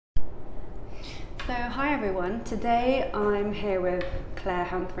So hi everyone, today I'm here with Claire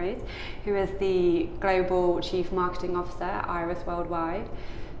Humphris, who is the Global Chief Marketing Officer at Iris Worldwide.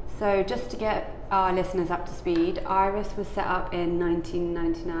 So just to get our listeners up to speed, Iris was set up in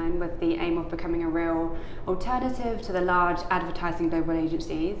 1999 with the aim of becoming a real alternative to the large advertising global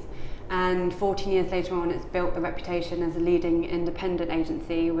agencies. And 14 years later on, it's built a reputation as a leading independent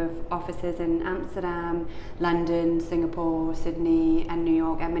agency with offices in Amsterdam, London, Singapore, Sydney, and New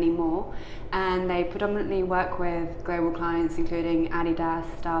York, and many more. And they predominantly work with global clients including Adidas,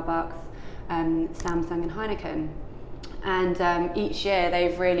 Starbucks, Samsung, and Heineken. And each year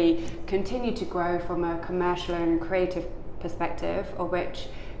they've really continued to grow from a commercial and creative perspective, of which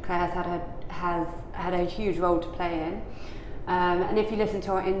Claire has had a huge role to play in. And if you listen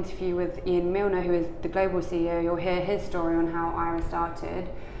to our interview with Ian Milner, who is the global CEO, you'll hear his story on how Iris started.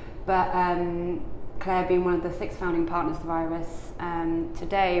 But Claire being one of the 6 founding partners of Iris,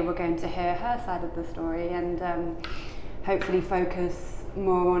 today we're going to hear her side of the story and hopefully focus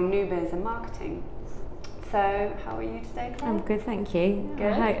more on new biz and marketing. So, how are you today, Claire? I'm good, thank you.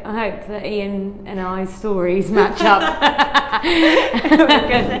 Good. I hope that Ian and I's stories match up.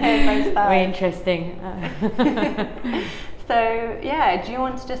 Good to hear both sides. Very interesting. So, yeah, do you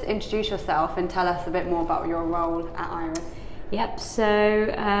want to just introduce yourself and tell us a bit more about your role at Iris? Yep,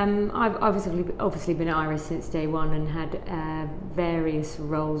 so I've obviously been at Iris since day one and had various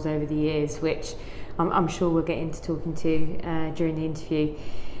roles over the years, which I'm sure we'll get into talking to during the interview.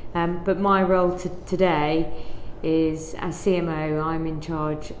 But my role today is as CMO. I'm in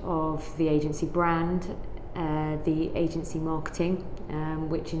charge of the agency brand, the agency marketing,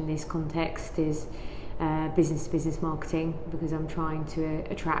 which in this context is business-to-business marketing, because I'm trying to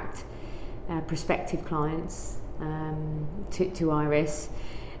attract prospective clients to Iris.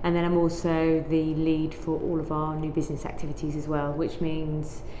 And then I'm also the lead for all of our new business activities as well, which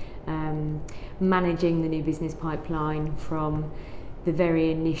means managing the new business pipeline from the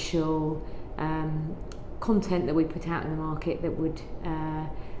very initial content that we put out in the market that would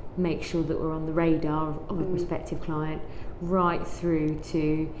make sure that we're on the radar of a prospective client, right through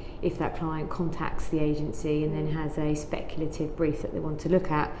to if that client contacts the agency and then has a speculative brief that they want to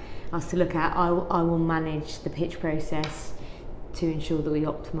look at, I will manage the pitch process to ensure that we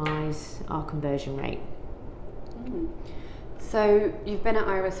optimise our conversion rate. So you've been at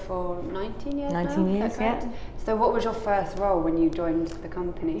Iris for 19 years 19 now? years, yeah. So what was your first role when you joined the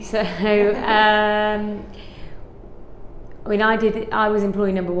company? So, I was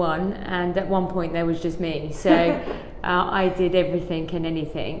employee number 1, and at one point there was just me. So I did everything and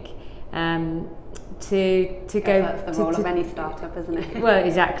anything to go. That's the role of any startup, isn't it? Well,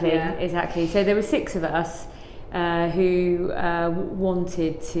 exactly. So there were 6 of us who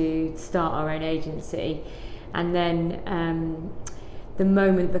wanted to start our own agency. And then the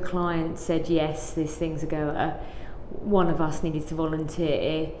moment the client said, yes, this thing's a goer, one of us needed to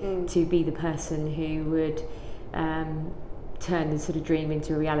volunteer to be the person who would turn the sort of dream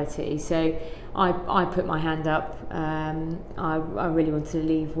into a reality. So I put my hand up. I really wanted to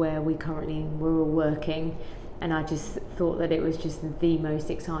leave where we currently were all working, and I just thought that it was just the most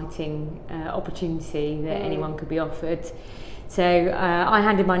exciting opportunity that anyone could be offered. So I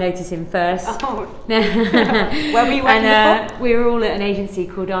handed my notice in first. Oh. Where were you working before? We were all at an agency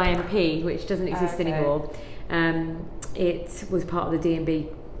called IMP, which doesn't exist anymore. It was part of the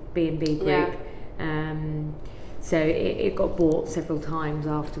B&B group. Yeah. So it got bought several times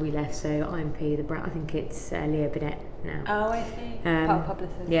after we left. So IMP, the brand, I think it's Leo Burnett now. Oh, I see. Part of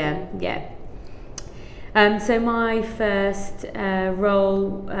Publicis. Yeah. So my first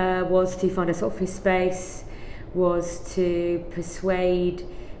role was to find us office space, was to persuade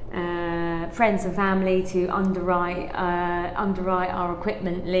friends and family to underwrite our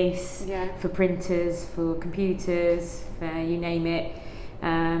equipment lease for printers, for computers, for you name it.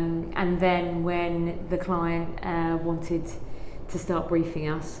 And then when the client wanted to start briefing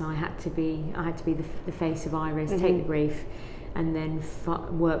us, I had to be the face of Iris, take the brief, and then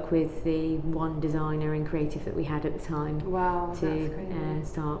work with the one designer and creative that we had at the time to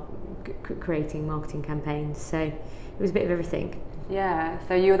start creating marketing campaigns. So it was a bit of everything. Yeah,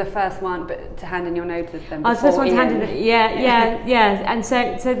 so you were the first one to hand in your notice then? I was the first one to hand in. Yeah. And so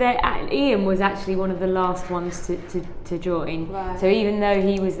Ian was actually one of the last ones to join. Right. So even though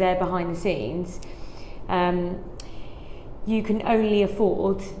he was there behind the scenes, you can only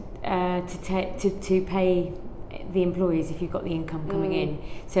afford to pay the employees if you've got the income coming in.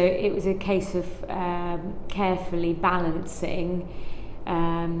 So it was a case of carefully balancing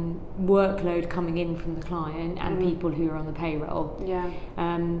workload coming in from the client and people who are on the payroll.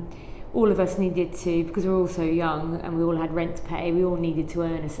 all of us needed to, because we were all so young and we all had rent to pay, we all needed to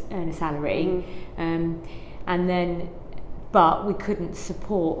earn a salary. And then, but we couldn't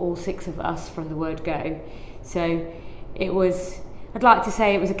support all 6 of us from the word go. So it was, I'd like to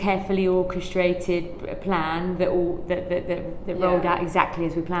say it was a carefully orchestrated plan that rolled out exactly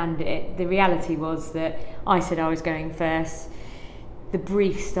as we planned it. The reality was that I said I was going first. The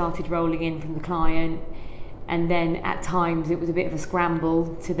brief started rolling in from the client, and then at times it was a bit of a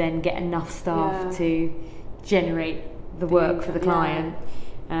scramble to then get enough staff to generate the work for the client.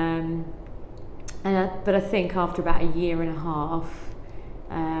 But I think after about a year and a half,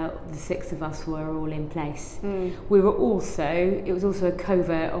 the 6 of us were all in place. We were also, it was also a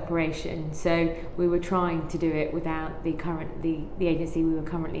covert operation, so we were trying to do it without the agency we were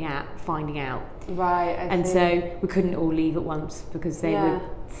currently at finding out. Right, and so we couldn't all leave at once because they would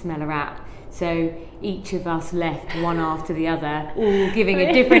smell a rat. So each of us left one after the other, all giving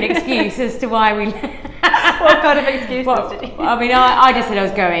a different excuse as to why we left. What kind of excuses did you? I mean, I just said I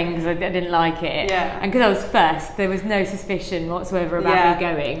was going because I didn't like it. Yeah. And because I was first, there was no suspicion whatsoever about me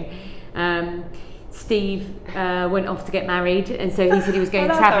going. Steve went off to get married, and so he said he was going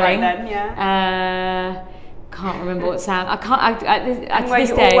travelling. Can't remember what sound. I can't. Were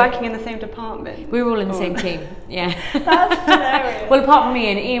you all working in the same department? We were all in the same team. Yeah. That's hilarious. Well, apart from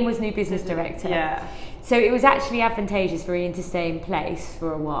Ian. Ian was new business director. Yeah. So it was actually advantageous for Ian to stay in place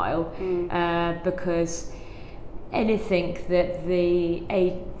for a while, because anything that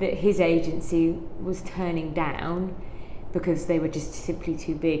his agency was turning down because they were just simply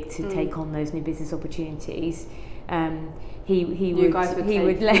too big to take on those new business opportunities. He would let us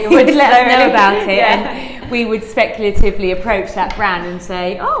know about it, and we would speculatively approach that brand and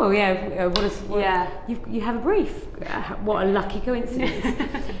say, you have a brief. What a lucky coincidence.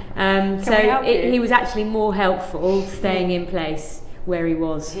 He was actually more helpful staying in place where he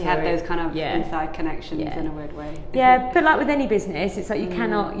was. He had those kind of inside connections in a weird way. Yeah, but like with any business, it's like you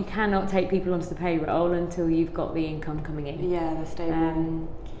cannot take people onto the payroll until you've got the income coming in. Yeah, they're stable.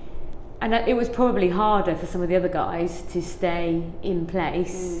 And it was probably harder for some of the other guys to stay in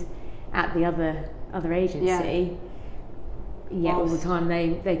place at the other agency. Yet all the time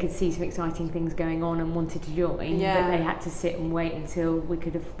they could see some exciting things going on and wanted to join, but they had to sit and wait until we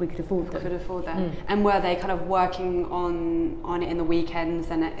could afford them. And were they kind of working on it in the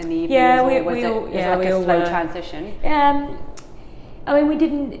weekends and in the evenings? Yeah, we all a slow transition. I mean, we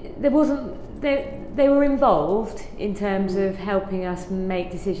didn't. There wasn't. They were involved in terms of helping us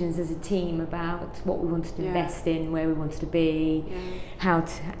make decisions as a team about what we wanted to invest in, where we wanted to be, how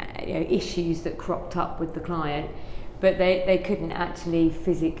to, issues that cropped up with the client. But they couldn't actually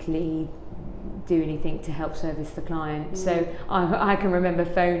physically do anything to help service the client. So I can remember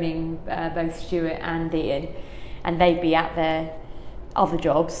phoning both Stuart and Ian, and they'd be at their other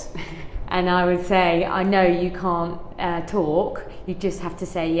jobs. And I would say, I know you can't talk, you just have to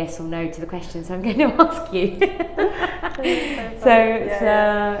say yes or no to the questions I'm going to ask you.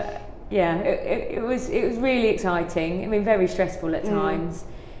 It was really exciting. I mean, very stressful at times.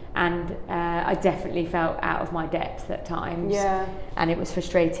 And I definitely felt out of my depth at times. Yeah. And it was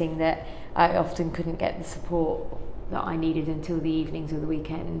frustrating that I often couldn't get the support that I needed until the evenings or the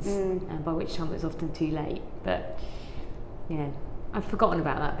weekends, and by which time it was often too late. But, I've forgotten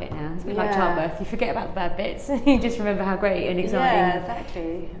about that bit now. It's a bit like childbirth. You forget about the bad bits. You just remember how great and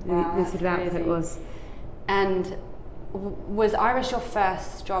exciting the sort of output was. And was Irish your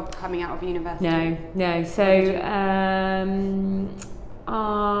first job coming out of university? No. So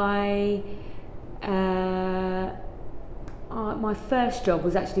my first job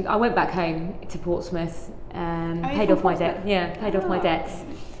was actually, I went back home to Portsmouth, paid off my debt. Yeah, paid off my debts.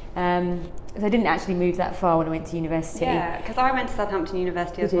 I didn't actually move that far when I went to university. Yeah, because I went to Southampton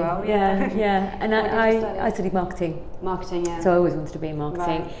University as well. Yeah. And I studied marketing. Marketing, yeah. So I always wanted to be in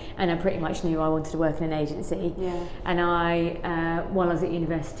marketing, and I pretty much knew I wanted to work in an agency. Yeah. And while I was at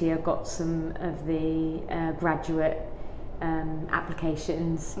university, I got some of the graduate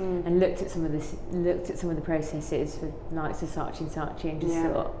applications and looked at some of the processes with likes of Saatchi and Saatchi, and just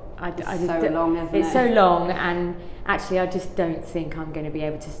thought, it's so long, and actually I just don't think I'm going to be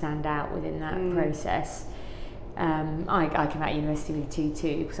able to stand out within that process. I came out of university with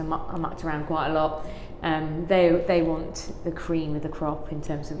 2-2 because I mucked around quite a lot. They want the cream of the crop in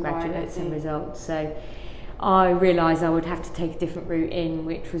terms of graduates and results, so I realised I would have to take a different route in,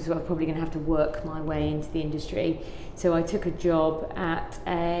 which was I'm probably going to have to work my way into the industry. So I took a job at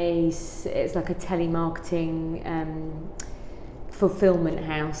it's like a telemarketing fulfillment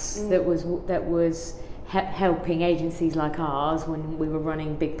house that was helping agencies like ours when we were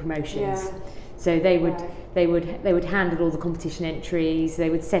running big promotions. So they they would handle all the competition entries, they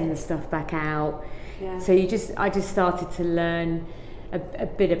would send the stuff back out. Yeah. So I just started to learn a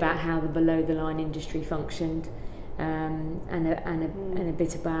bit about how the below the line industry functioned, and a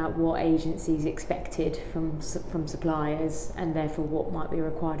bit about what agencies expected from suppliers, and therefore what might be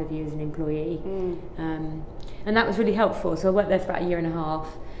required of you as an employee. And that was really helpful. So I worked there for about a year and a half,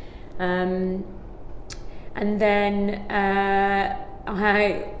 and then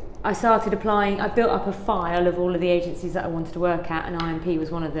I started applying. I built up a file of all of the agencies that I wanted to work at, and IMP was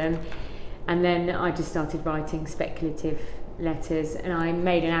one of them. And then I just started writing speculative letters, and I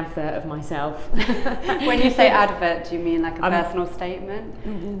made an advert of myself. When you say advert, do you mean like a personal statement?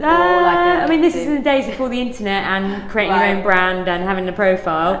 I mean, this is in the days before the internet and creating your own brand and having a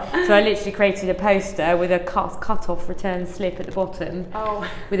profile. So I literally created a poster with a cut-off return slip at the bottom,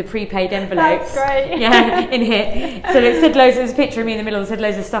 with a prepaid envelope. That's great. Yeah, in here. So it said loads. There's a picture of me in the middle. It said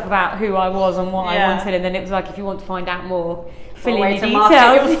loads of stuff about who I was and what I wanted, and then it was like, if you want to find out more, fill in the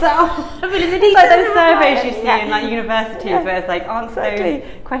details. Fill in the details. Like those surveys you see in like universities where it's like answer those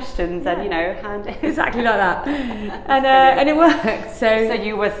questions and hand it. Exactly like that. And it worked. So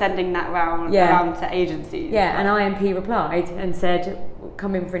you were sending that around to agencies. Yeah, and IMP replied and said,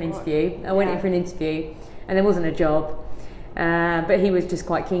 come in for an interview. I went in for an interview, and there wasn't a job. But he was just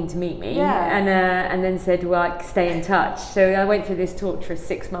quite keen to meet me, and then said, well, stay in touch. So I went through this torturous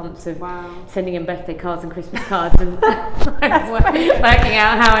 6 months of sending him birthday cards and Christmas cards and working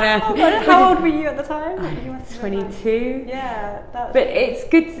out how on earth. How old were you at the time? 22. Yeah, but it's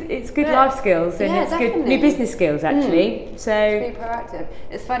good. It's good life skills, and it's good new business skills actually. So to be proactive.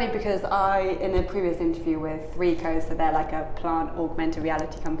 It's funny because in a previous interview with Rico, so they're like a plant augmented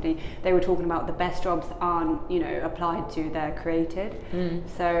reality company, they were talking about the best jobs aren't applied to, they're created.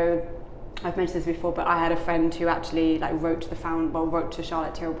 So I've mentioned this before, but I had a friend who actually wrote to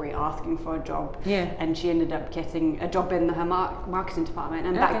Charlotte Tilbury asking for a job, and she ended up getting a job in her marketing department.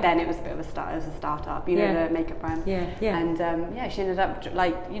 And back then it was a bit of a startup, the makeup brand. And she ended up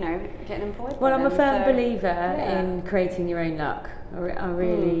getting employed. Well, I'm a firm believer in creating your own luck. I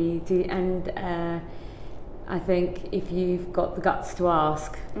really do, and I think if you've got the guts to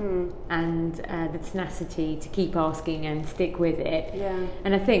ask and the tenacity to keep asking and stick with it,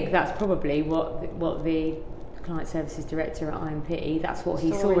 and I think that's probably what the client services director at IMP, that's what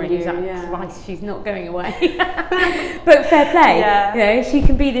he saw, and he was like, Christ, she's not going away. But fair play, she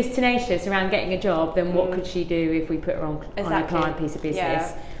can be this tenacious around getting a job, then what could she do if we put her on a client piece of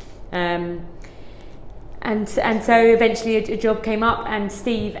business? And so eventually a job came up, and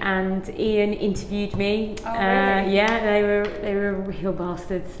Steve and Ian interviewed me. Oh, really? They were real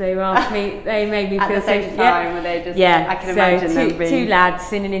bastards. They asked me, they made me feel at the same time. Were they just? I can imagine them being two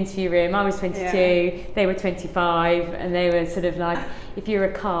lads in an interview room. I was 22, they were 25, and they were sort of like, if you're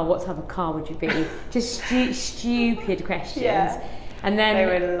a car, what type of car would you be? Just stupid questions. And then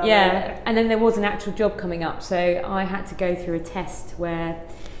and then there was an actual job coming up, so I had to go through a test where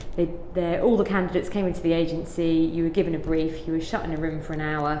all the candidates came into the agency, you were given a brief, you were shut in a room for an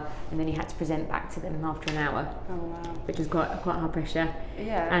hour, and then you had to present back to them after an hour. Oh wow. Which was quite high pressure.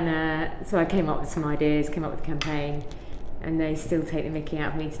 Yeah. And so I came up with some ideas, came up with a campaign, and they still take the mickey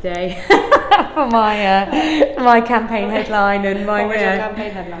out of me today for my campaign headline and my. What was your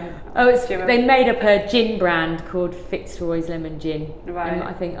campaign headline? They made up a gin brand called Fitzroy's Lemon Gin. Right. And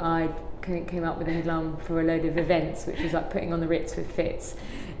I think I came up with a headline for a load of events, which was like putting on the Ritz with Fitz.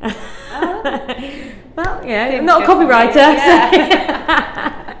 Well, I'm not a copywriter, so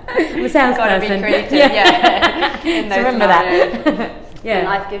I'm a salesperson. Gotta be creative, So remember that. When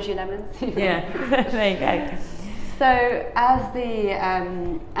life gives you lemons. There you go. So, as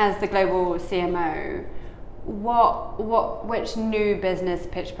the global CMO, which new business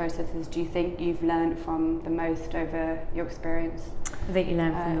pitch processes do you think you've learned from the most over your experience? I think you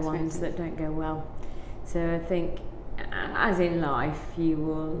learn from the ones that don't go well. So I think, as in life,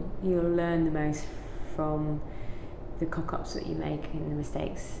 you'll learn the most from the cock-ups that you make and the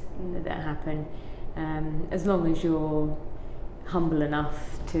mistakes that happen, as long as you're humble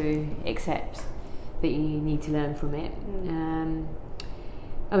enough to accept that you need to learn from it.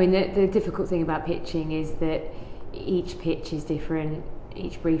 I mean, the difficult thing about pitching is that each pitch is different,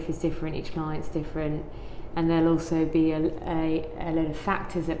 each brief is different, each client's different, and there'll also be a lot of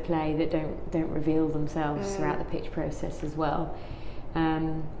factors at play that don't reveal themselves throughout the pitch process as well.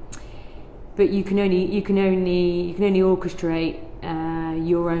 But you can only orchestrate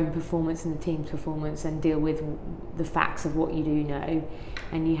your own performance and the team's performance and deal with the facts of what you do know,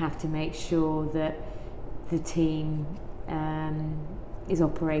 and you have to make sure that the team is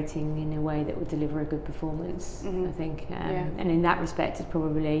operating in a way that will deliver a good performance. I think, and in that respect, it's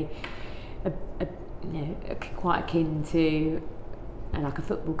probably quite akin to like a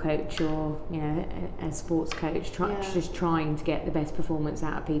football coach or a sports coach, just trying to get the best performance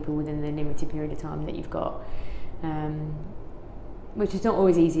out of people within the limited period of time that you've got, which is not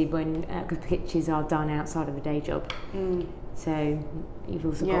always easy when because pitches are done outside of the day job. So you've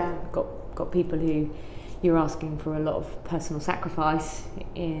also got people who you're asking for a lot of personal sacrifice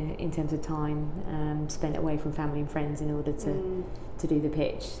in terms of time spent away from family and friends in order to do the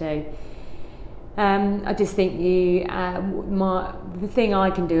pitch. So I just think the thing I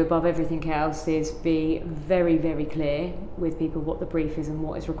can do above everything else is be very, very clear with people what the brief is and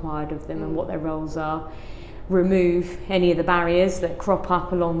what is required of them and what their roles are. Remove any of the barriers that crop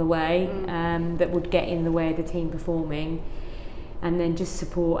up along the way that would get in the way of the team performing, and then just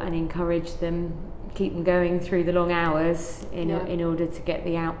support and encourage them, keep them going through the long hours in order to get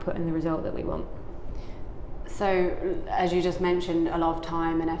the output and the result that we want. So, as you just mentioned, a lot of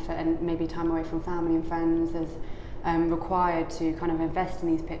time and effort and maybe time away from family and friends is required to kind of invest in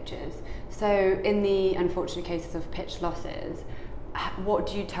these pitches. So, in the unfortunate cases of pitch losses, what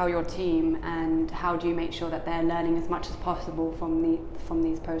do you tell your team, and how do you make sure that they're learning as much as possible from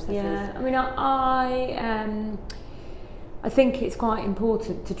these processes? Yeah, I mean, I think it's quite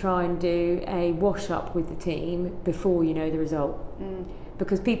important to try and do a wash up with the team before you know the result,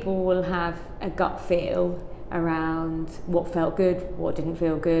 because people will have a gut feel around what felt good, what didn't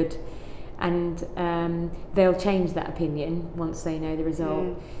feel good, and they'll change that opinion once they know the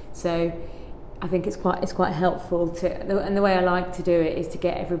result. So I think it's quite helpful and the way I like to do it is to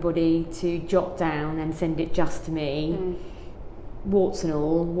get everybody to jot down and send it just to me, warts and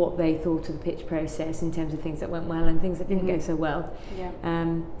all, what they thought of the pitch process in terms of things that went well and things that didn't go so well.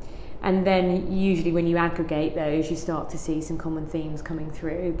 And then usually when you aggregate those, you start to see some common themes coming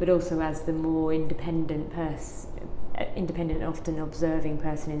through, but also as the more independent and often observing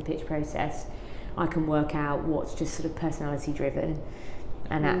person in the pitch process, I can work out what's just sort of personality driven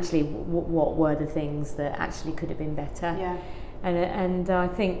and actually what were the things that actually could have been better. And I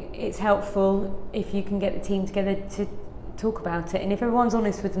think it's helpful if you can get the team together to talk about it, and if everyone's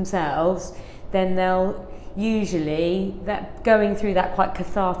honest with themselves, then they'll usually, that going through that quite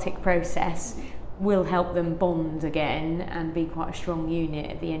cathartic process will help them bond again and be quite a strong unit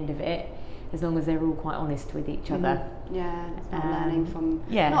at the end of it, as long as they're all quite honest with each other. It's not learning from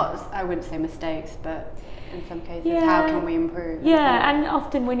not, I wouldn't say mistakes, but in some cases how can we improve? And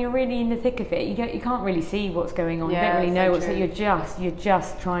often when you're really in the thick of it, you can't really see what's going on. You don't really know you're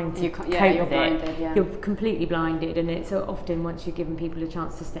just trying to cope with it. You're completely blinded, and it's often once you're giving people a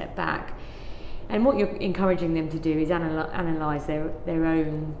chance to step back. And what you're encouraging them to do is analyse their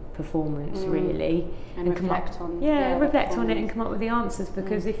own performance really, and reflect on it and come up with the answers.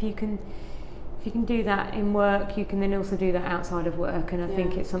 Because if you can do that in work, you can then also do that outside of work. And I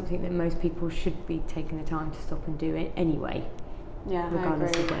think it's something that most people should be taking the time to stop and do it anyway,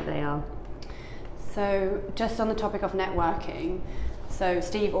 regardless of where they are. So, just on the topic of networking. So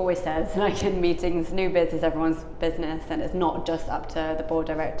Steve always says, like in meetings, new biz is everyone's business, and it's not just up to the board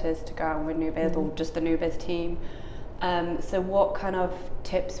directors to go out with new biz or just the new biz team. So what kind of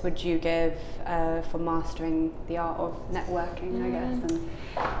tips would you give for mastering the art of networking, I guess? And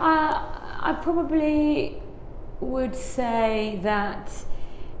I probably would say that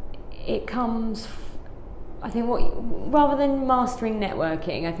it comes, I think rather than mastering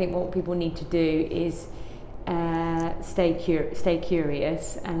networking, I think what people need to do is stay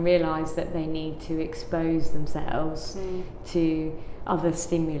curious and realise that they need to expose themselves to other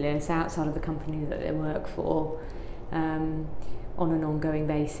stimulus outside of the company that they work for on an ongoing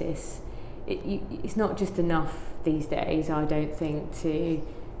basis. It's not just enough these days, I don't think, to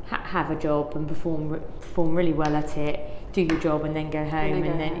have a job and perform really well at it, do your job and then go home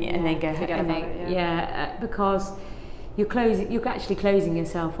because you're actually closing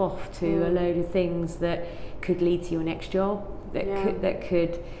yourself off to a load of things that could lead to your next job, that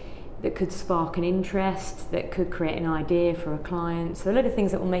could spark an interest, that could create an idea for a client. So a lot of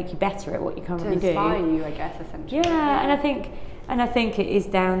things that will make you better at what you currently do. To inspire you, I guess, essentially. And I think it is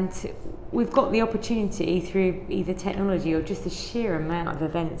down to, we've got the opportunity through either technology or just the sheer amount of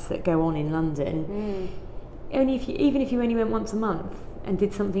events that go on in London. Even if you only went once a month and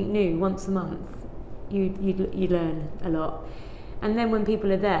did something new once a month, you learn a lot. And then when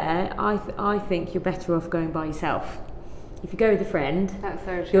people are there, I think you're better off going by yourself. If you go with a friend, that's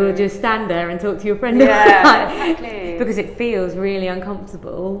so true. You'll just stand there and talk to your friend. Exactly. Because it feels really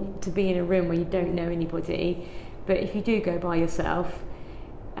uncomfortable to be in a room where you don't know anybody. But if you do go by yourself,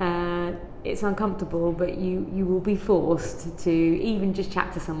 it's uncomfortable, but you will be forced to even just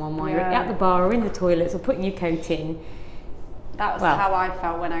chat to someone while you're at the bar or in the toilets or putting your coat in. That was how I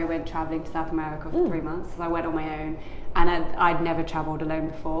felt when I went travelling to South America for 3 months. So I went on my own, and I'd never travelled alone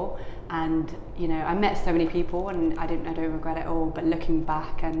before. And you know, I met so many people, and I don't regret it all. But looking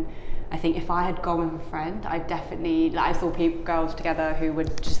back, and I think if I had gone with a friend, I definitely, like, I saw girls together who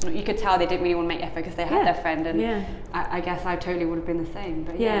would just, you could tell they didn't really want to make effort because they had their friend, and I guess I totally would have been the same.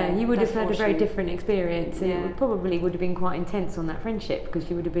 But you would have had a very different experience, and it probably would have been quite intense on that friendship, because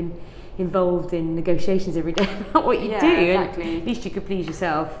you would have been involved in negotiations every day about what you do. Exactly. And at least you could please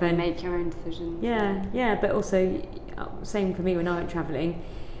yourself and make your own decisions. But also, same for me when I went travelling.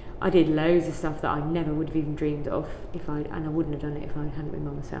 I did loads of stuff that I never would have even dreamed of and I wouldn't have done it if I hadn't been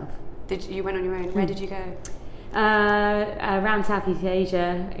by myself. You went on your own? Where did you go? Around Southeast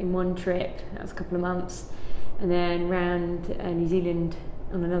Asia in one trip. That was a couple of months, and then round New Zealand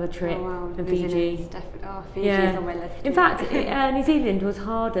on another trip, and Fiji. Fiji is on my list. In fact, New Zealand was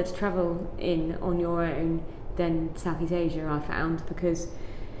harder to travel in on your own than Southeast Asia, I found, because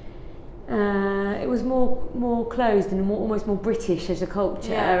it was more closed and almost more British as a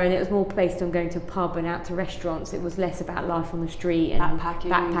culture, and it was more based on going to a pub and out to restaurants. It was less about life on the street and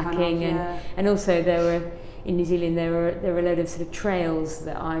backpacking, and also in New Zealand there were a load of sort of trails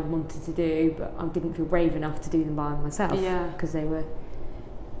that I wanted to do, but I didn't feel brave enough to do them by myself because they were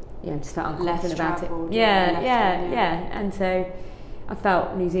just felt unconfident about it. And so I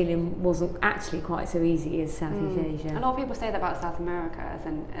felt New Zealand wasn't actually quite so easy as Southeast Asia. A lot of people say that about South America,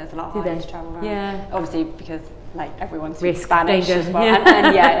 as a lot harder to travel around. Yeah. Obviously, because like everyone speaks Spanish as well,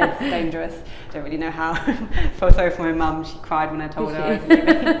 and it's dangerous. Don't really know how. I felt sorry for my mum. She cried when I told her I was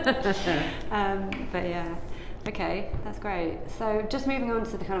leaving. But yeah. Okay, that's great. So just moving on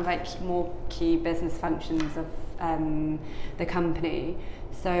to the kind of like more key business functions of the company.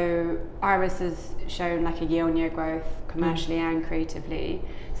 So Iris has shown like a year-on-year growth commercially and creatively.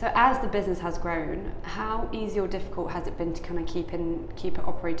 So as the business has grown, how easy or difficult has it been to kind of keep it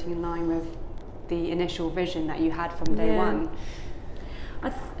operating in line with the initial vision that you had from day one?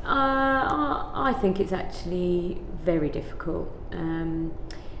 I think it's actually very difficult, and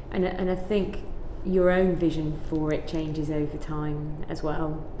I think your own vision for it changes over time as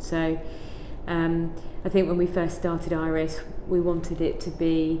well. So I think when we first started Iris, we wanted it to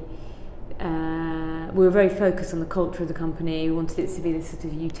be, we were very focused on the culture of the company. We wanted it to be this sort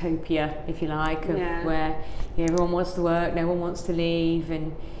of utopia, if you like, of where everyone wants to work, no one wants to leave,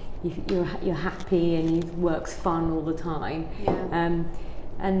 and you're happy and work's fun all the time.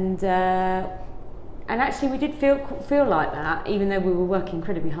 And actually we did feel like that, even though we were working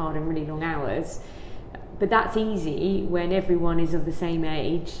incredibly hard and really long hours. But that's easy when everyone is of the same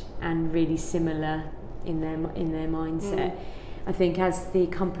age and really similar in their mindset. I think as the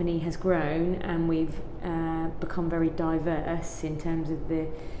company has grown and we've become very diverse in terms of the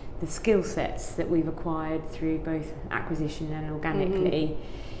skill sets that we've acquired through both acquisition and organically,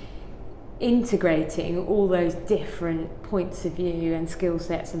 integrating all those different points of view and skill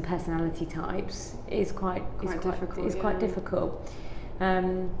sets and personality types is quite difficult.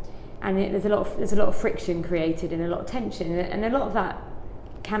 And there's a lot of friction created and a lot of tension, and a lot of that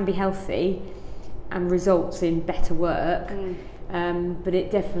can be healthy and results in better work, but it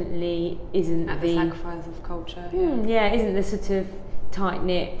definitely isn't at the sacrifice of culture. Isn't the sort of tight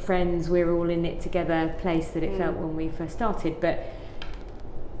knit friends, we're all in it together place that it felt when we first started. But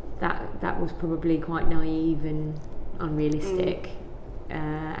that was probably quite naive and unrealistic,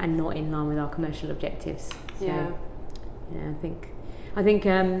 and not in line with our commercial objectives. So, I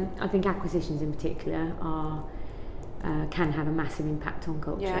think acquisitions in particular can have a massive impact on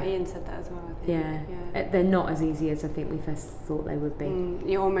culture. Yeah, Ian said that as well, I think. They're not as easy as I think we first thought they would be.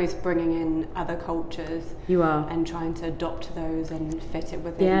 You're almost bringing in other cultures. You are. And trying to adopt those and fit it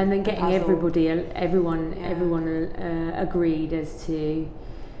within. Yeah, and then getting everyone agreed as to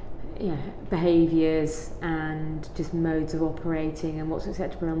behaviours and just modes of operating and what's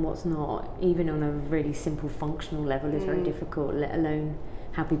acceptable and what's not, even on a really simple functional level, is very difficult, let alone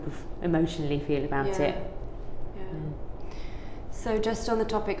how people emotionally feel about it. So just on the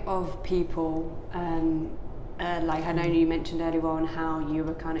topic of people, like I know you mentioned earlier on how you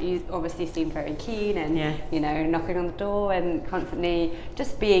were you obviously seemed very keen and knocking on the door and constantly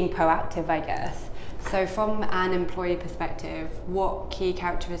just being proactive, I guess. So from an employee perspective, what key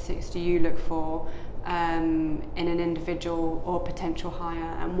characteristics do you look for in an individual or potential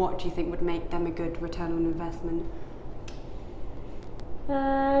hire, and what do you think would make them a good return on investment?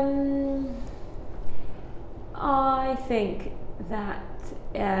 I think that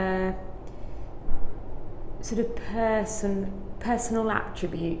sort of personal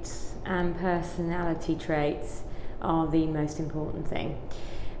attributes and personality traits are the most important thing,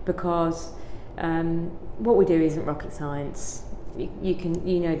 because what we do isn't rocket science.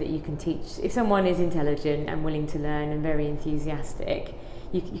 You know that you can teach. If someone is intelligent and willing to learn and very enthusiastic,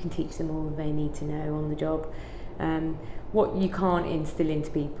 you can teach them all they need to know on the job. What you can't instill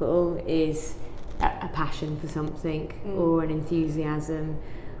into people is a passion for something, or an enthusiasm,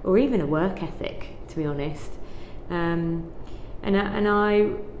 or even a work ethic, to be honest. And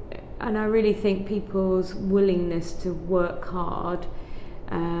I really think people's willingness to work hard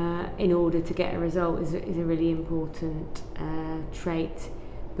in order to get a result is a really important trait,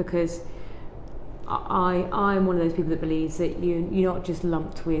 because I'm one of those people that believes that you're not just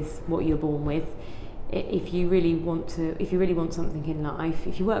lumped with what you're born with. If you really want something in life,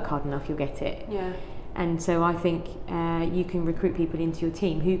 if you work hard enough, you'll get it. Yeah. And so I think you can recruit people into your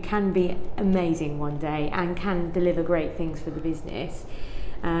team who can be amazing one day and can deliver great things for the business,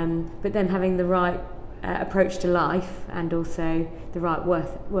 but then having the right approach to life and also the right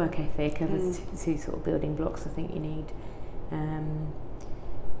work ethic are the two sort of building blocks I think you need.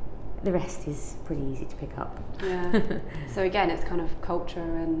 The rest is pretty easy to pick up. Yeah. So again, it's kind of culture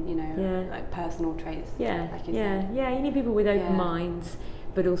and like personal traits. Yeah. Like you said. Yeah. You need people with open minds,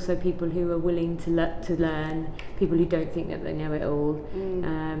 but also people who are willing to learn. People who don't think that they know it all.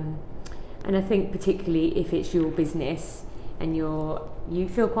 And I think particularly if it's your business and you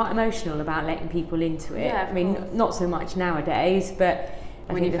feel quite emotional about letting people into it. Yeah, I mean, not so much nowadays, but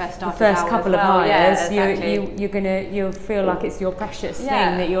when you first the first couple of hires, you'll feel like it's your precious thing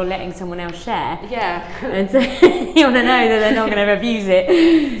that you're letting someone else share. Yeah. And so you want to know that they're not going to abuse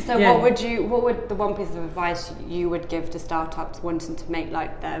it. So what would the one piece of advice you would give to startups wanting to make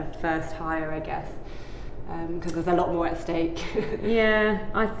like their first hire, I guess? Because there's a lot more at stake.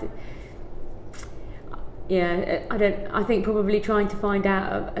 I think probably trying to find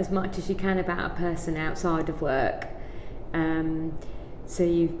out as much as you can about a person outside of work. So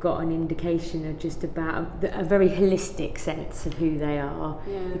you've got an indication of just about a very holistic sense of who they are.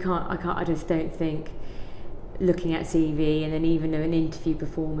 Yeah. I just don't think looking at CV and then even an interview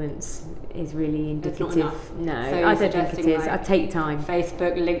performance is really indicative. No, so I don't think it is. I'd take time.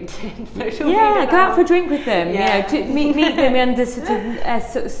 Facebook, LinkedIn, social media. Yeah, go out for a drink with them. Yeah. Meet them under sort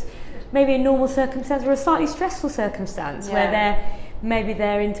of maybe a normal circumstance or a slightly stressful circumstance where their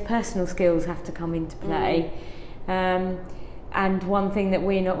interpersonal skills have to come into play. And one thing that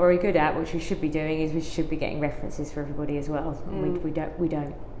we're not very good at, which we should be doing, is we should be getting references for everybody as well. And we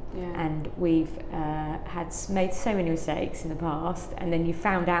don't. Yeah. And we've made so many mistakes in the past, and then you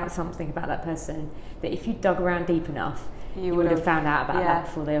found out something about that person that if you dug around deep enough, you would have found out about that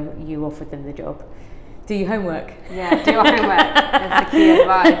before you offered them the job. Do your homework. Yeah, do your homework. That's the key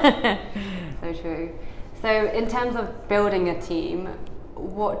advice. So true. So in terms of building a team,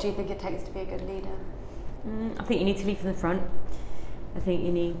 what do you think it takes to be a good leader? I think you need to lead from the front. I think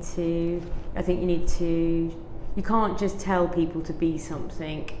you need to. You can't just tell people to be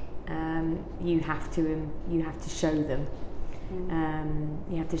something. You have to show them.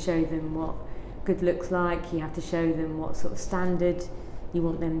 You have to show them what good looks like. You have to show them what sort of standard you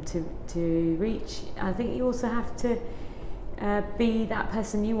want them to reach. I think you also have to be that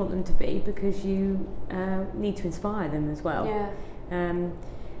person you want them to be, because you need to inspire them as well. Yeah.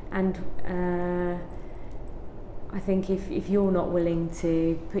 I think if you're not willing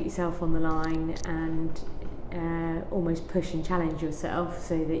to put yourself on the line and almost push and challenge yourself,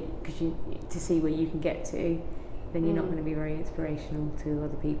 so that to see where you can get to, then you're not going to be very inspirational to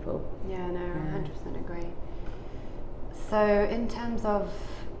other people. Yeah, no, 100% agree. So in terms of,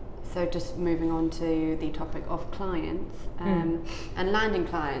 just moving on to the topic of clients and landing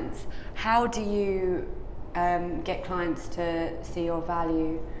clients, how do you get clients to see your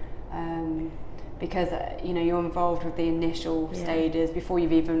value? Because you're involved with the initial stages before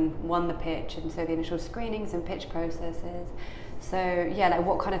you've even won the pitch, and so the initial screenings and pitch processes. So like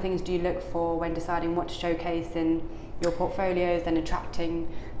what kind of things do you look for when deciding what to showcase in your portfolios and attracting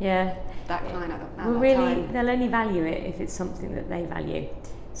that client at that time? They'll only value it if it's something that they value.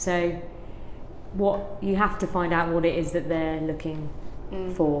 So what you have to find out what it is that they're looking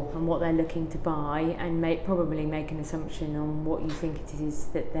for and what they're looking to buy, and probably make an assumption on what you think it is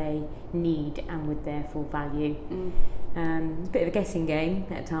that they need and would therefore value. A bit of a guessing game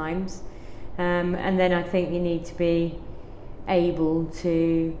at times, and then I think you need to be able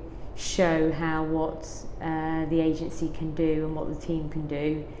to show how what the agency can do and what the team can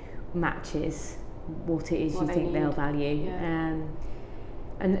do matches what it is you think they'll value.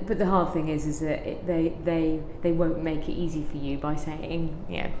 But the hard thing is that they won't make it easy for you by saying,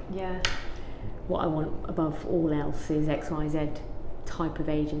 what I want above all else is XYZ type of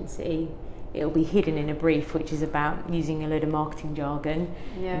agency. it'll be hidden in a brief, which is about using a load of marketing jargon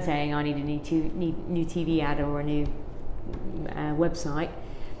and saying I need a new TV ad or a new website.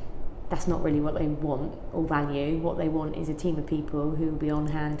 That's not really what they want or value. What they want is a team of people who will be on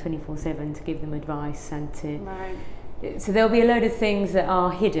hand 24/7 to give them advice and to. Right. So there'll be a load of things that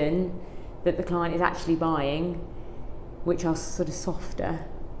are hidden that the client is actually buying, which are sort of softer.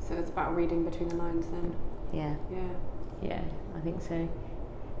 So it's about reading between the lines then. Yeah, I think so.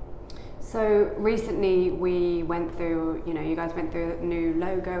 So recently we went through, you guys went through a new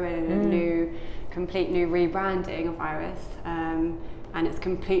logo and a complete new rebranding of Iris. And it's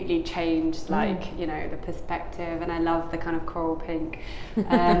completely changed, the perspective, and I love the kind of coral pink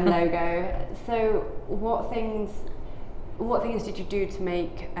logo. So what things did you do to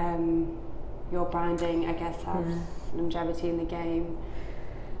make your branding, I guess, have longevity in the game?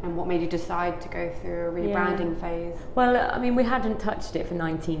 And what made you decide to go through a rebranding phase? Well, I mean, we hadn't touched it for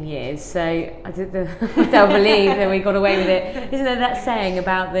 19 years, so I don't believe that we got away with it. Isn't there that saying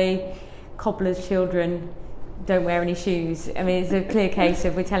about the cobbler's children don't wear any shoes? I mean, it's a clear case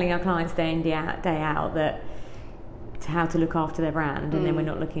of we're telling our clients day in, day out that how to look after their brand, and then we're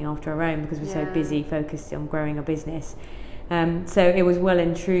not looking after our own because we're so busy focused on growing our business. So it was well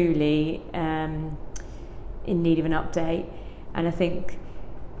and truly in need of an update, and I think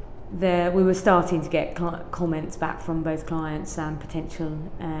we were starting to get comments back from both clients and potential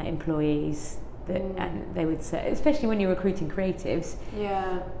employees that and they would say, especially when you're recruiting creatives,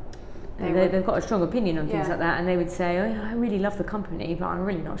 they've got a strong opinion on things like that, and they would say, I really love the company, but I'm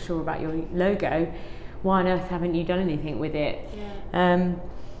really not sure about your logo. Why on earth haven't you done anything with it?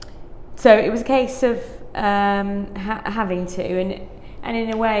 So it was a case of having to, and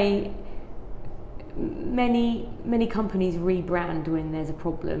in a way, many companies rebrand when there's a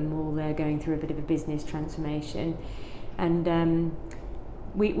problem or they're going through a bit of a business transformation, and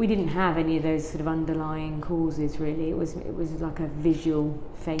we didn't have any of those sort of underlying causes really. It was like a visual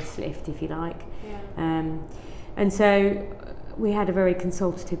facelift, if you like, and so we had a very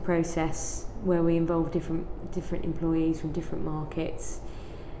consultative process where we involved different employees from different markets,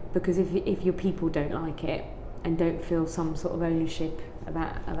 because if your people don't like it and don't feel some sort of ownership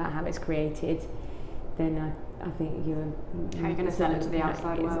about how it's created, then I think you're... How are you going to sell it to the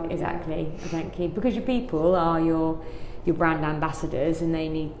outside world? Exactly, because your people are your brand ambassadors, and they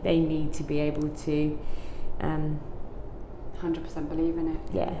need to be able to 100% believe in it.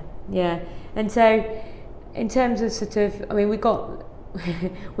 Yeah. And so in terms of sort of, I mean,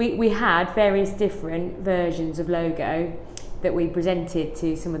 we had various different versions of logo that we presented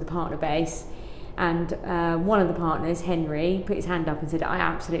to some of the partner base, and one of the partners, Henry, put his hand up and said, I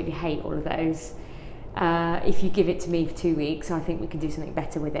absolutely hate all of those. If you give it to me for 2 weeks, I think we can do something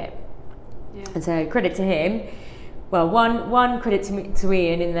better with it. And so credit to him. Well, one credit to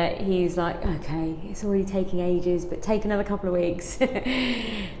Ian in that he's like, okay, it's already taking ages, but take another couple of weeks.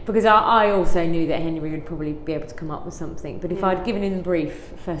 Because I also knew that Henry would probably be able to come up with something. But if I'd given him the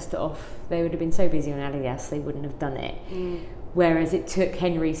brief first off, they would have been so busy on Alias, they wouldn't have done it. Whereas it took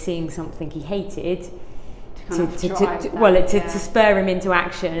Henry seeing something he hated to spur him into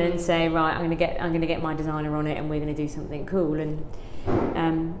action and say, right, I'm going to get my designer on it, and we're going to do something cool. And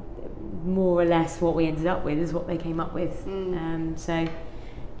more or less what we ended up with is what they came up with. So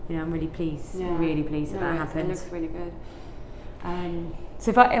I'm really pleased that happened. It looks really good.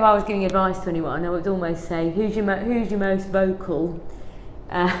 So if I was giving advice to anyone, I would almost say, who's your most vocal,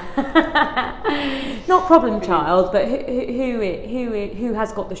 not problem child, but who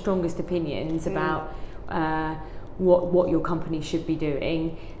has got the strongest opinions about what your company should be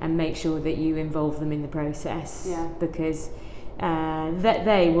doing, and make sure that you involve them in the process, because that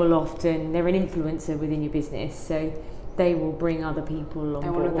they will often, they're an influencer within your business, so they will bring other people on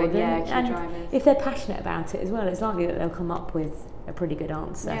board, and if they're passionate about it as well, it's likely that they'll come up with a pretty good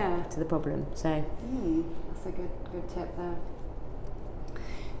answer to the problem. So that's a good tip there.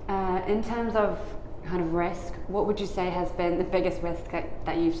 In terms of kind of risk, what would you say has been the biggest risk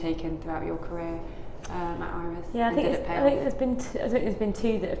that you've taken throughout your career at Iris? I think there's been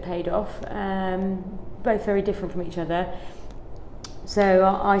two that have paid off, both very different from each other.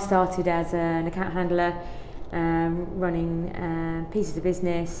 So I started as an account handler, running pieces of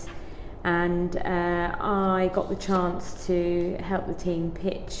business, and I got the chance to help the team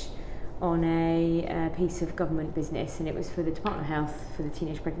pitch on a piece of government business, and it was for the Department of Health for the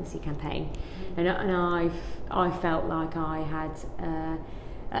teenage pregnancy campaign. And I felt like I had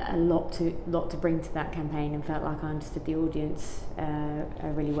a lot to bring to that campaign, and felt like I understood the audience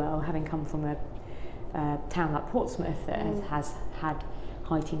really well, having come from a town like Portsmouth that has had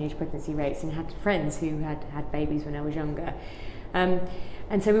high teenage pregnancy rates, and had friends who had babies when I was younger.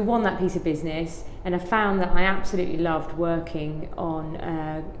 And so we won that piece of business, and I found that I absolutely loved working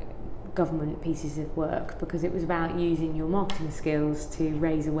on government pieces of work, because it was about using your marketing skills to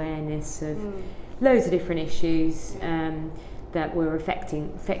raise awareness of loads of different issues that were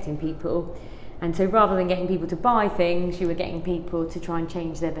affecting people. And so rather than getting people to buy things, you were getting people to try and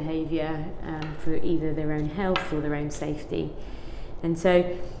change their behaviour for either their own health or their own safety. And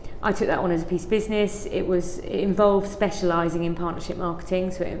so I took that on as a piece of business. It involved specialising in partnership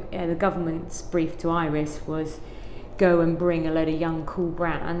marketing. So the government's brief to Iris was go and bring a load of young, cool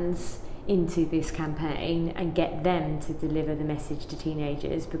brands into this campaign and get them to deliver the message to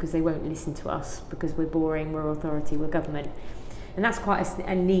teenagers, because they won't listen to us because we're boring, we're authority, we're government. And that's quite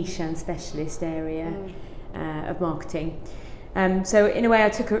a niche and specialist area of marketing. So in a way, I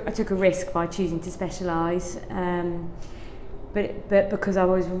took a risk by choosing to specialise, but because I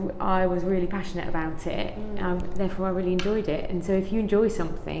was really passionate about it, therefore I really enjoyed it. And so if you enjoy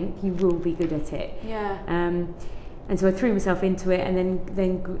something, you will be good at it. Yeah. And so I threw myself into it, and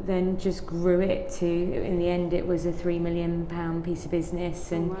then just grew it to, in the end, it was a £3 million piece of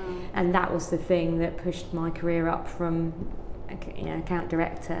business, and and that was the thing that pushed my career up from account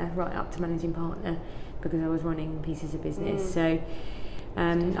director right up to managing partner, because I was running pieces of business. So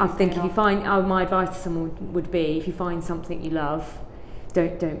I think if you find, my advice to someone would be, if you find something you love,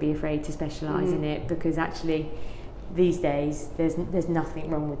 don't be afraid to specialise in it, because actually these days there's nothing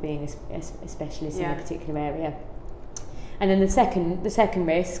wrong with being a specialist in a particular area. And then the second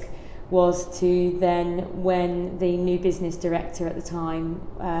risk was to then, when the new business director at the time,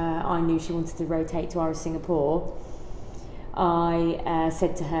 I knew she wanted to rotate to Iris Singapore, I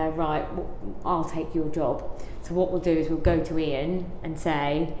said to her, right, I'll take your job. So what we'll do is we'll go to Ian and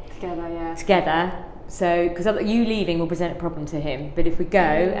say, together. So, because you leaving will present a problem to him, but if we go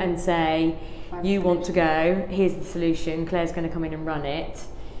and say, you want to go, here's the solution, Claire's going to come in and run it.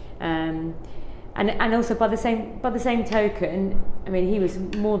 And also by the same token, I mean, he was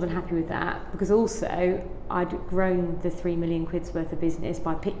more than happy with that, because also I'd grown the 3 million quid's worth of business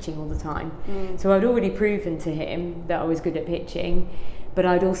by pitching all the time. So I'd already proven to him that I was good at pitching, but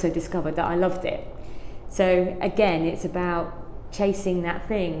I'd also discovered that I loved it. So again, it's about chasing that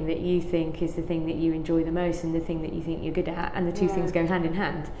thing that you think is the thing that you enjoy the most and the thing that you think you're good at, and the two things go hand in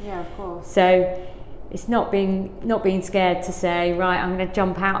hand. Yeah, of course. So it's not being scared to say, right, I'm going to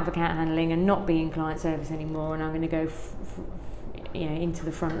jump out of account handling and not be in client service anymore, and I'm going to go into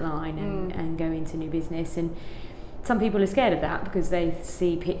the front line and go into new business. And some people are scared of that because they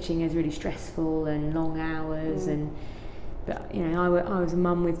see pitching as really stressful and long hours. But I was a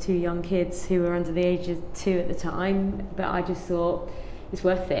mum with 2 young kids who were under the age of 2 at the time, but I just thought it's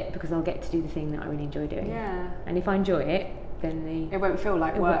worth it because I'll get to do the thing that I really enjoy doing. Yeah. And if I enjoy it, then it won't feel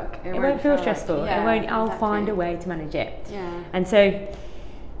like work. It won't feel stressful. I'll find a way to manage it. Yeah. And so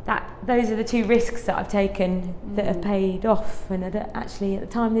those are the 2 risks that I've taken that have paid off, and actually at the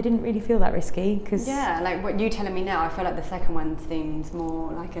time they didn't really feel that risky. Like what you telling me now, I feel like the second one seems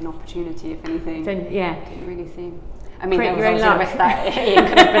more like an opportunity, if anything. It didn't really seem. I mean, there was was obviously a risk that Ian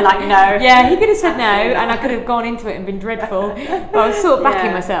could have been like, no. Yeah, he could have said no, and I could have gone into it and been dreadful. But I was sort of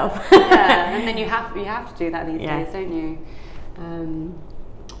backing myself. And then you have to do that these days, don't you?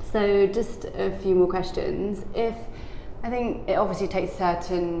 So just a few more questions. I think it obviously takes a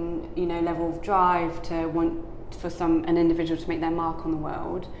certain level of drive to want for an individual to make their mark on the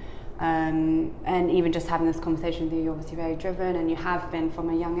world, and even just having this conversation with you, you're obviously very driven, and you have been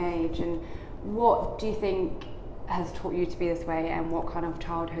from a young age. And what do you think has taught you to be this way, and what kind of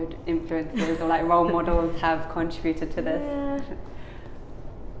childhood influences or like role models have contributed to this?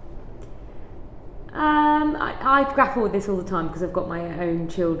 I grapple with this all the time because I've got my own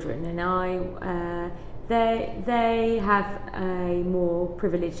children, and they have a more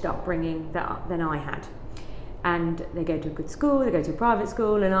privileged upbringing than I had, and they go to a good school, they go to a private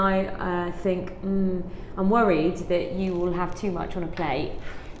school, and I think I'm worried that you will have too much on a plate.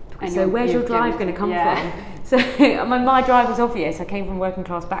 So where's your drive going to come from? So my drive was obvious. I came from a working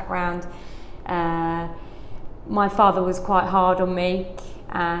class background. My father was quite hard on me,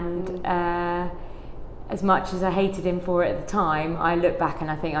 and as much as I hated him for it at the time, I look back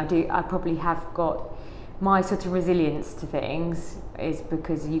and I think I probably have got my sort of resilience to things is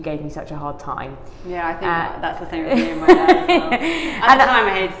because you gave me such a hard time. Yeah, I think that's the same with me and my dad as well. At the time I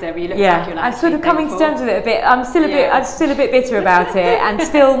hated it, but you look back, you're like, I'm sort of coming to terms with it a bit. I'm still a bit bitter about it, and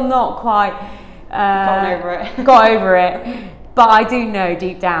still not quite got over it. But I do know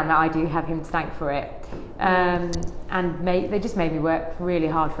deep down that I do have him to thank for it. And they just made me work really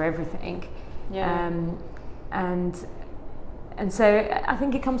hard for everything. And so I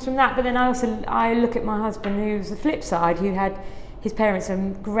think it comes from that. But then I look at my husband, who's the flip side, who had his parents are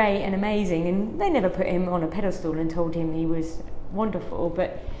great and amazing, and they never put him on a pedestal and told him he was wonderful,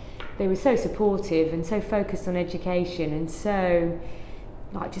 but they were so supportive and so focused on education and so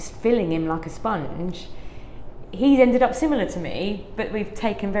like just filling him like a sponge. He's ended up similar to me, but we've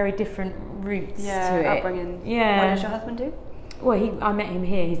taken very different routes to it. Upbringing. Yeah. What does your husband do? Well, I met him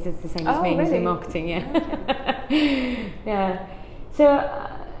here. He does the same as me. Really? He's in marketing. Yeah. Okay. Yeah. So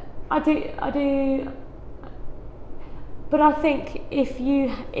I do. But I think if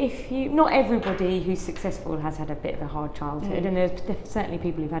you, not everybody who's successful has had a bit of a hard childhood, and there's certainly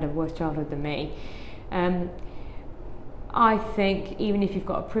people who've had a worse childhood than me. I think even if you've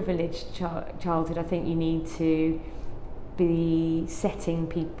got a privileged childhood, I think you need to be setting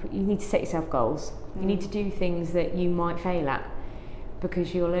people. You need to set yourself goals. You need to do things that you might fail at,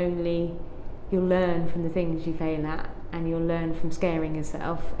 because you'll learn from the things you fail at, and you'll learn from scaring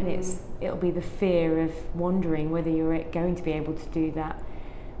yourself, and it'll be the fear of wondering whether you're going to be able to do that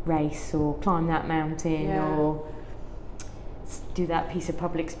race or climb that mountain or do that piece of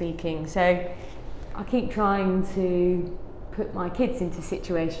public speaking. So I keep trying to put my kids into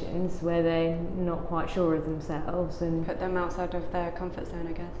situations where they're not quite sure of themselves, and put them outside of their comfort zone,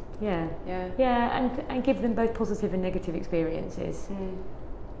 I guess. And give them both positive and negative experiences,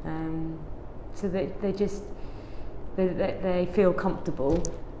 so that they feel comfortable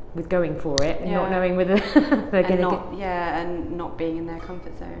with going for it, and not knowing whether they're going to and not being in their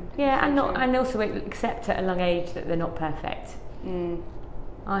comfort zone. And also accept at a young age that they're not perfect.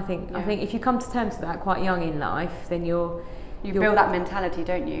 I think if you come to terms with that quite young in life, then you build that mentality,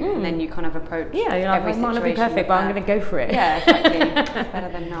 don't you? And then you kind of approach you're like, every I might not be situation perfect, but I'm going to go for it. Yeah, exactly. It's better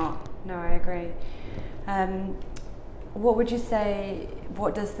than not. No, I agree. What would you say,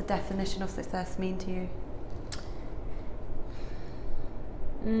 what does the definition of success mean to you?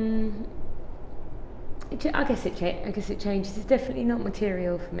 I guess it changes. It's definitely not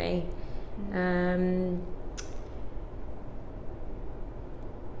material for me.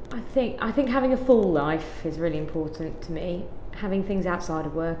 I think having a full life is really important to me. Having things outside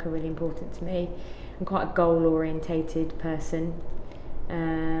of work are really important to me. I'm quite a goal-orientated person.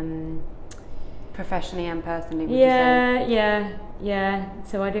 Professionally and personally, would you say? Yeah.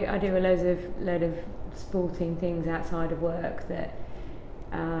 So I do a load of sporting things outside of work that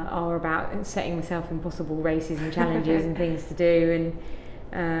are about setting myself impossible races and challenges and things to do,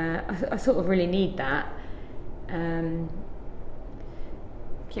 and I sort of really need that.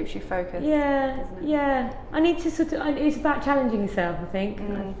 Keeps you focused. Yeah. I need to it's about challenging yourself, I think.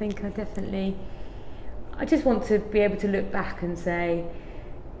 I think I just want to be able to look back and say,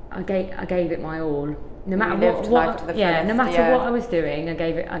 I gave it my all. No matter what I was doing, I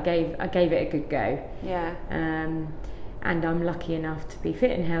gave it a good go. Yeah. And I'm lucky enough to be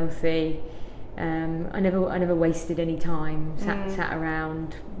fit and healthy. I never wasted any time sat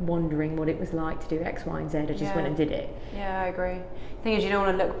around wondering what it was like to do X, Y, and Z. I just went and did it. Yeah, I agree. The thing is, you don't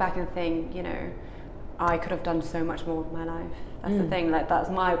want to look back and think, I could have done so much more with my life. That's the thing. Like that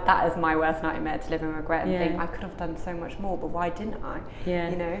is my worst nightmare, to live in regret and think I could have done so much more, but why didn't I?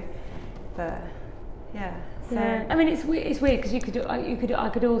 Yeah. But yeah. So. Yeah. I mean, it's weird because I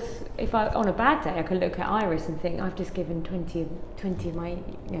could also, if I on a bad day, I could look at Iris and think I've just given 20 of my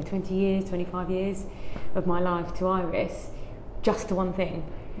 20 years, 25 years of my life to Iris, just to one thing.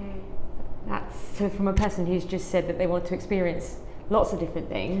 That's so from a person who's just said that they want to experience lots of different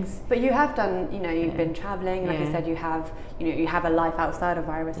things. But you have done, you've been travelling, like you said, you have a life outside of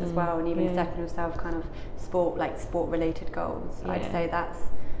Iris as well, and even setting yourself kind of sport-related goals. I'd say that's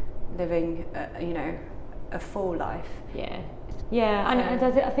living, a full life. And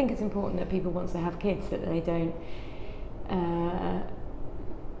I think it's important that people, once they have kids, that they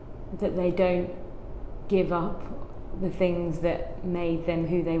don't give up the things that made them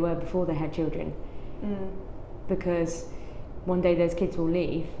who they were before they had children, because one day those kids will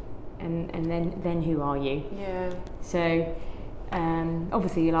leave, and then who are you? So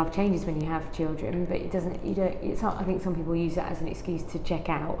obviously your life changes when you have children, but I think some people use that as an excuse to check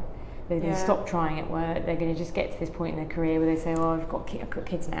out. They're going to stop trying at work. They're going to just get to this point in their career where they say, "Oh, I've got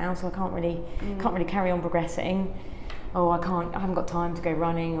kids now, so I can't really carry on progressing. Oh, I haven't got time to go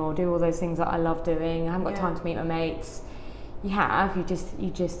running or do all those things that I love doing. I haven't got time to meet my mates." You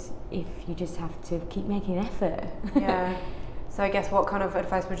just have to keep making an effort. Yeah. So I guess what kind of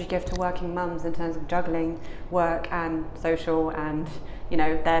advice would you give to working mums in terms of juggling work and social and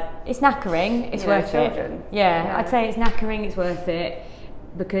It's knackering. It's worth children. It. Yeah, I'd say it's knackering. It's worth it.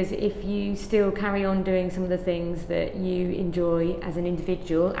 Because if you still carry on doing some of the things that you enjoy as an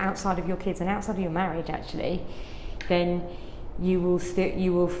individual, outside of your kids and outside of your marriage actually, then you will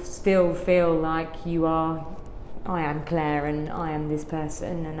still feel like you are I am Claire and I am this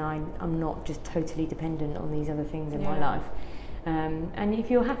person, and I'm not just totally dependent on these other things in my life. And if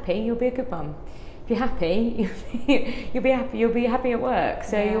you're happy, you'll be a good mum. If you're happy, you'll be happy at work,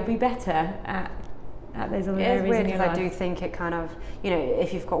 so you'll be better at those other areas in your life. It is weird because I do think it kind of,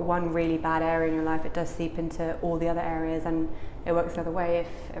 if you've got one really bad area in your life, it does seep into all the other areas, and it works the other way.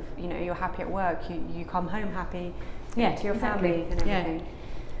 If you're happy at work, you come home happy to your family and everything.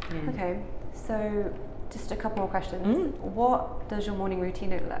 Yeah. Okay, so just a couple more questions. What does your morning routine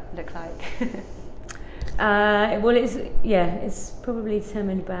look like? Well, it's probably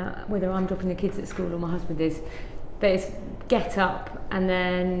determined about whether I'm dropping the kids at school or my husband is. But it's get up, and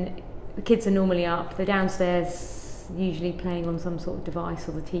then the kids are normally up. They're downstairs, usually playing on some sort of device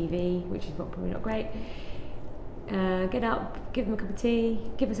or the TV, which is probably not great. Get up, give them a cup of tea,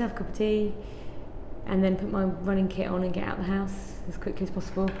 give myself a cup of tea, and then put my running kit on and get out of the house as quickly as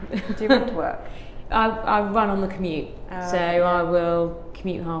possible. Do you run to work? I run on the commute, I will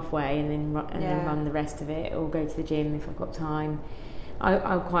commute halfway and then run the rest of it, or go to the gym if I've got time.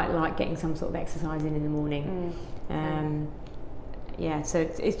 I quite like getting some sort of exercise in the morning. So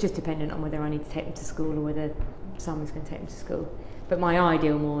it's just dependent on whether I need to take them to school or whether someone's going to take them to school. But my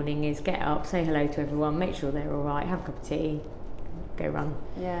ideal morning is get up, say hello to everyone, make sure they're all right, have a cup of tea, go run.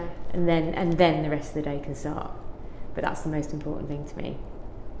 Yeah. And then the rest of the day can start. But that's the most important thing to me.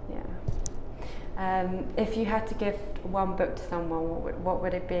 Yeah. If you had to gift one book to someone, what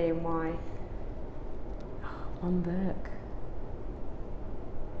would it be and why? One book.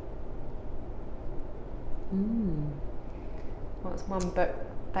 What's one book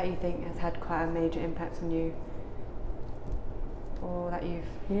that you think has had quite a major impact on you, or that you've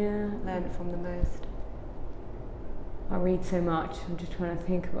learned from the most? I read so much. I'm just trying to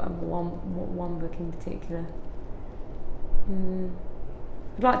think about one book in particular.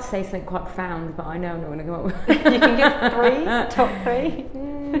 I'd like to say something quite profound, but I know I'm not going to come up with You can give top three.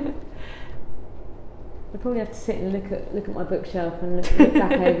 I'd probably have to sit and look at my bookshelf and look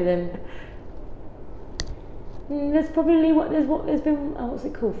back over them. There's probably there's been what's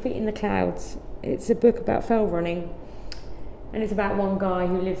it called? Feet in the Clouds. It's a book about fell running, and it's about one guy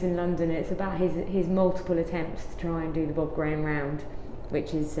who lives in London. It's about his multiple attempts to try and do the Bob Graham Round,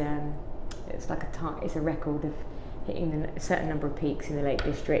 which is it's a record of hitting a certain number of peaks in the Lake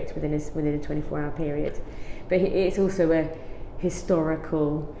District within a 24-hour period. But it's also a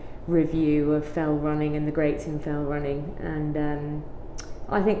historical review of fell running and the greats in fell running, and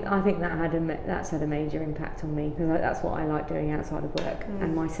I think that's had a major impact on me, because that's what I like doing outside of work.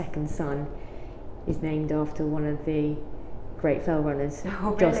 And my second son is named after one of the great fell runners,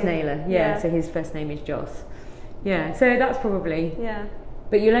 Joss Naylor. So his first name is Joss. So that's probably.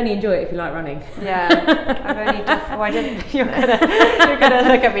 But you'll only enjoy it if you like running. I've only just. You're gonna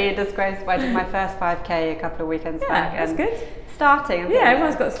look at me in disgrace. I did my first 5K a couple of weekends back. That's good. Starting.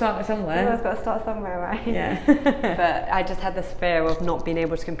 Everyone's got to start somewhere. Everyone's got to start somewhere, right? But I just had this fear of not being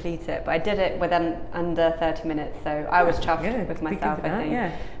able to complete it. But I did it within under 30 minutes, so I was chuffed with myself. I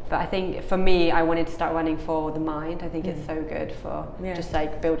think. But I think for me, I wanted to start running for the mind. I think it's so good for just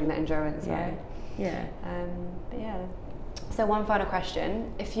like building that endurance, right? So one final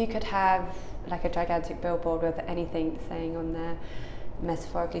question: if you could have like a gigantic billboard with anything saying on there,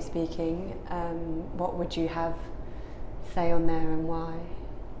 metaphorically speaking, what would you have say on there and why?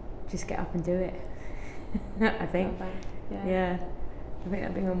 Just get up and do it. I think. I think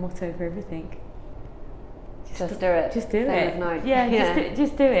that'd be my motto for everything. Just do it. Just do it.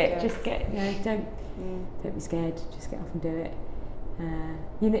 Just do it. Just get. Don't be scared. Just get up and do it.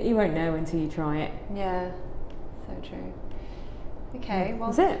 You won't know until you try it. Yeah. So true. Okay,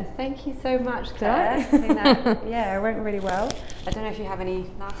 well, that's it. Thank you so much, Claire. I think that, it went really well. I don't know if you have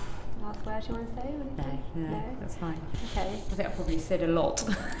any last words you want to say? Or anything? No, that's fine. Okay. I think I probably said a lot.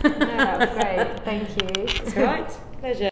 No, that was great. Thank you. That's all right. Pleasure.